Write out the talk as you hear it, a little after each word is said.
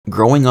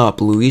Growing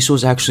up, Luis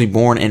was actually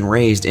born and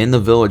raised in the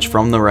village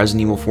from the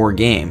Resident Evil 4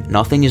 game.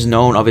 Nothing is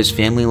known of his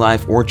family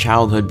life or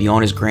childhood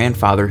beyond his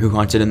grandfather who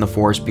hunted in the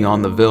forest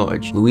beyond the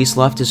village. Luis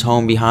left his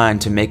home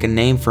behind to make a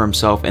name for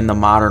himself in the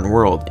modern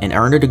world and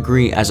earned a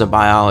degree as a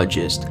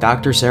biologist.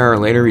 Dr. Sera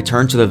later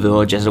returned to the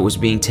village as it was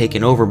being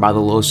taken over by the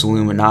Los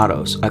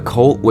Illuminados, a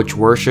cult which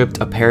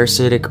worshipped a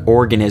parasitic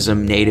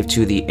organism native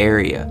to the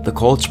area. The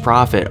cult's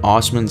prophet,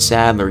 Osman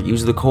Sadler,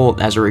 used the cult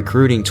as a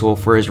recruiting tool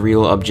for his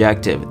real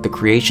objective, the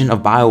creation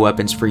of bioweapons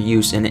for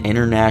use in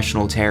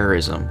international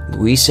terrorism.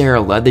 Luis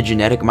Sera led the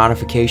genetic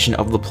modification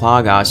of the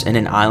Plagas in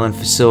an island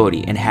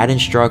facility and had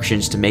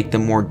instructions to make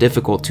them more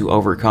difficult to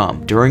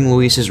overcome. During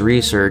Luis's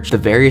research, the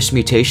various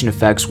mutation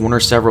effects one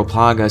or several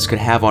Plagas could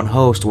have on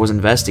host was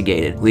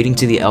investigated, leading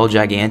to the El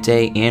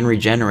Gigante and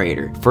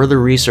Regenerator. Further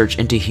research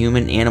into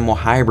human-animal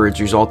hybrids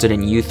resulted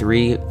in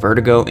U3,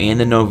 Vertigo, and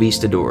the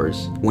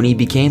Novistadors. When he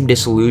became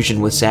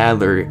disillusioned with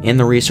Sadler and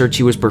the research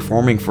he was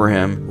performing for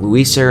him,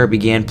 Luis Sera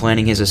began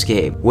planning his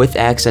escape. With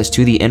access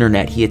to the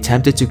internet, he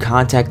attempted to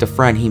contact a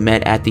friend he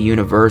met at the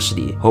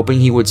university, hoping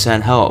he would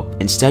send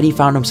help. Instead, he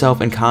found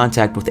himself in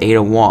contact with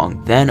Ada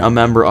Wong, then a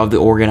member of the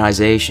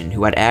organization,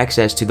 who had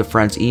access to the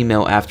friend's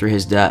email after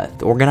his death.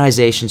 The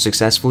organization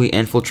successfully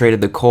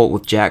infiltrated the cult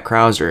with Jack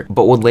Krauser,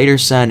 but would later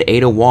send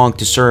Ada Wong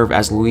to serve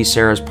as Luis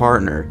Sera's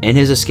partner. In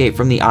his escape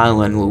from the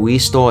island,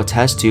 Luis stole a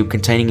test tube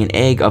containing an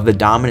egg of the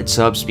dominant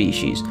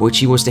subspecies, which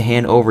he was to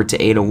hand over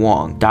to Ada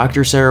Wong.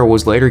 Dr. Sera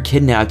was later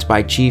kidnapped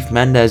by Chief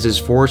Mendez's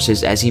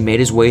forces as he made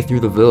his way through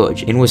the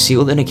village and was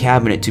sealed in a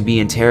cabinet to be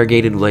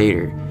interrogated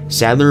later.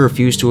 Sadler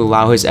refused to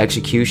allow his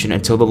execution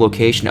until the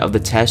location of the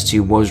test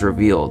tube was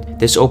revealed.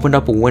 This opened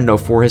up a window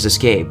for his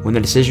escape when the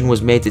decision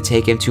was made to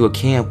take him to a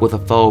camp with a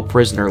fellow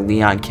prisoner,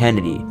 Leon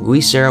Kennedy.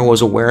 Luis Sera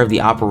was aware of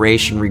the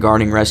operation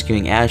regarding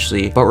rescuing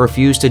Ashley, but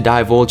refused to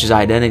divulge his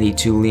identity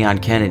to Leon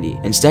Kennedy,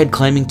 instead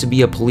claiming to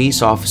be a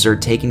police officer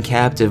taken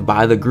captive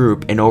by the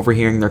group and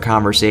overhearing their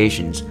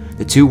conversations.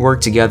 The two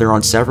worked together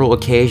on several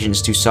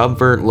occasions to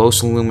subvert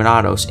Los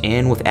Illuminados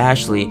and, with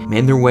Ashley,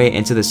 made their way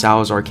into the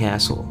Salazar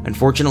castle.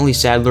 Unfortunately,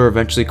 Sadler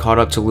eventually caught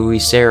up to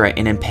Luis Sera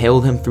and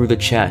impaled him through the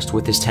chest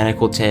with his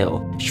tentacled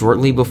tail.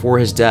 Shortly before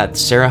his death,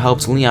 Sera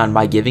helped Leon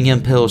by giving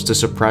him pills to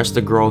suppress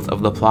the growth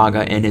of the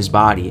plaga in his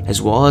body,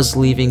 as well as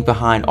leaving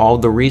behind all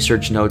the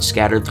research notes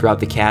scattered throughout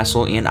the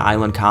castle and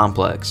island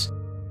complex.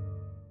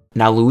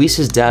 Now,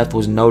 Luis's death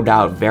was no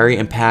doubt very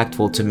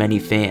impactful to many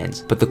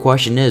fans, but the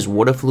question is,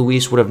 what if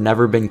Luis would have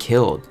never been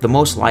killed? The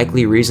most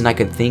likely reason I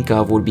could think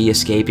of would be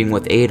escaping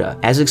with Ada.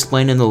 As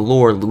explained in the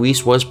lore,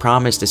 Luis was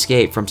promised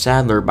escape from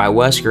Sadler by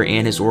Wesker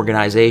and his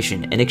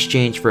organization in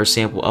exchange for a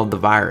sample of the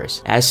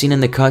virus. As seen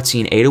in the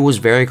cutscene, Ada was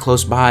very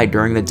close by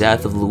during the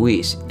death of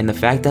Luis, and the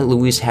fact that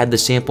Luis had the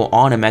sample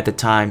on him at the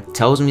time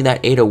tells me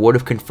that Ada would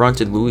have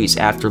confronted Luis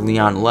after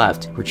Leon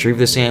left, retrieved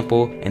the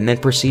sample, and then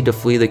proceed to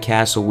flee the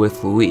castle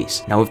with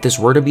Luis. Now, if this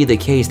were to be the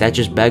case, that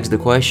just begs the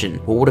question,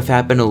 what would have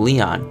happened to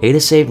Leon? Ada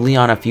saved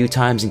Leon a few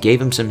times and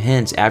gave him some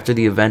hints after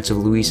the events of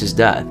Luis's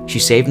death. She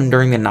saved him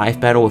during the knife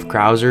battle with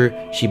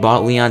Krauser, she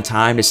bought Leon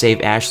time to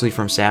save Ashley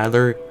from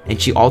Sadler, and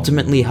she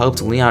ultimately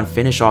helped Leon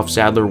finish off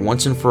Sadler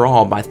once and for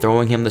all by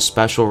throwing him the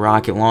special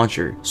rocket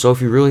launcher. So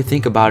if you really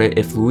think about it,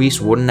 if Luis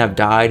wouldn't have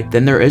died,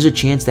 then there is a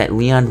chance that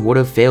Leon would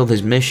have failed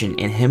his mission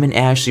and him and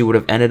Ashley would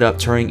have ended up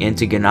turning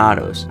into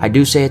Ganados. I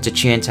do say it's a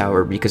chance,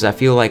 however, because I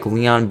feel like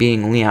Leon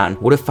being Leon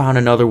would have found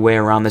another way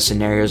around the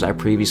scenarios I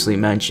previously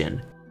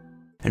mentioned.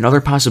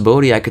 Another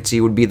possibility I could see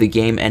would be the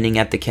game ending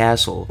at the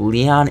castle.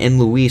 Leon and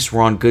Luis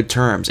were on good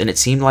terms, and it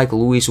seemed like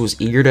Luis was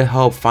eager to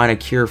help find a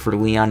cure for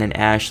Leon and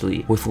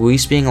Ashley. With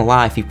Luis being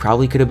alive, he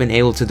probably could have been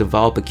able to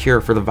develop a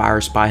cure for the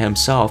virus by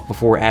himself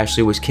before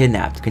Ashley was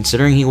kidnapped,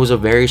 considering he was a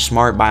very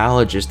smart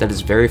biologist that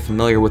is very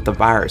familiar with the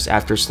virus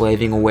after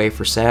slaving away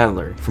for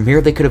Sadler. From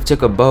here, they could have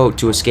took a boat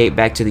to escape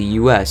back to the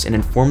US and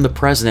inform the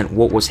president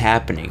what was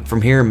happening.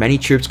 From here, many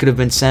troops could have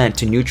been sent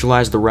to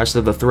neutralize the rest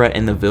of the threat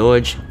in the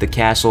village, the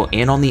castle,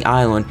 and on the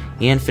island,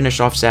 and finish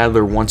off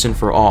Sadler once and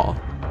for all.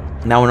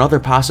 Now, another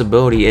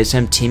possibility is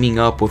him teaming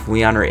up with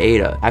Leon or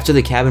Ada. After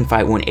the cabin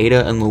fight, when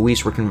Ada and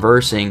Luis were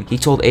conversing, he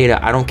told Ada,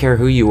 "I don't care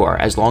who you are,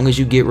 as long as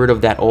you get rid of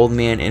that old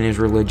man and his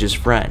religious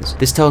friends."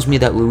 This tells me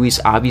that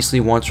Luis obviously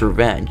wants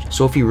revenge,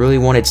 so if he really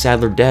wanted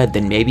Sadler dead,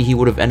 then maybe he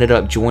would have ended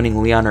up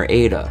joining Leon or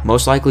Ada.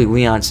 Most likely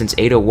Leon, since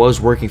Ada was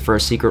working for a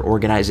secret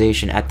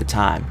organization at the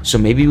time. So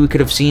maybe we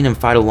could have seen him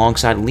fight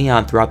alongside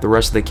Leon throughout the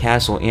rest of the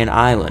castle and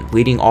island,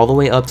 leading all the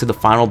way up to the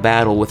final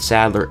battle with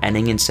Sadler,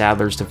 ending in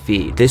Sadler's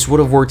defeat. This would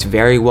have worked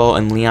very well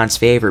in Leon's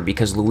favor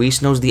because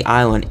Luis knows the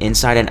island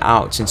inside and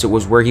out, since it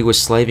was where he was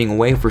slaving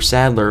away for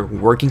Sadler,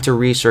 working to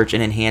research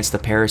and enhance the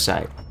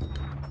parasite.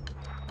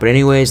 But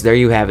anyways, there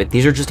you have it.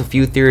 These are just a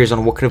few theories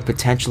on what could have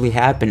potentially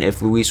happened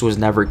if Luis was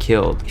never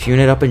killed. If you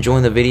ended up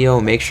enjoying the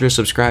video, make sure to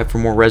subscribe for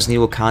more Resident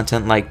Evil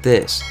content like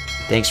this.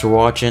 Thanks for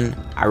watching.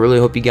 I really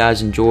hope you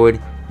guys enjoyed,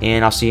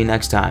 and I'll see you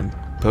next time.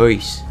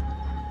 Peace.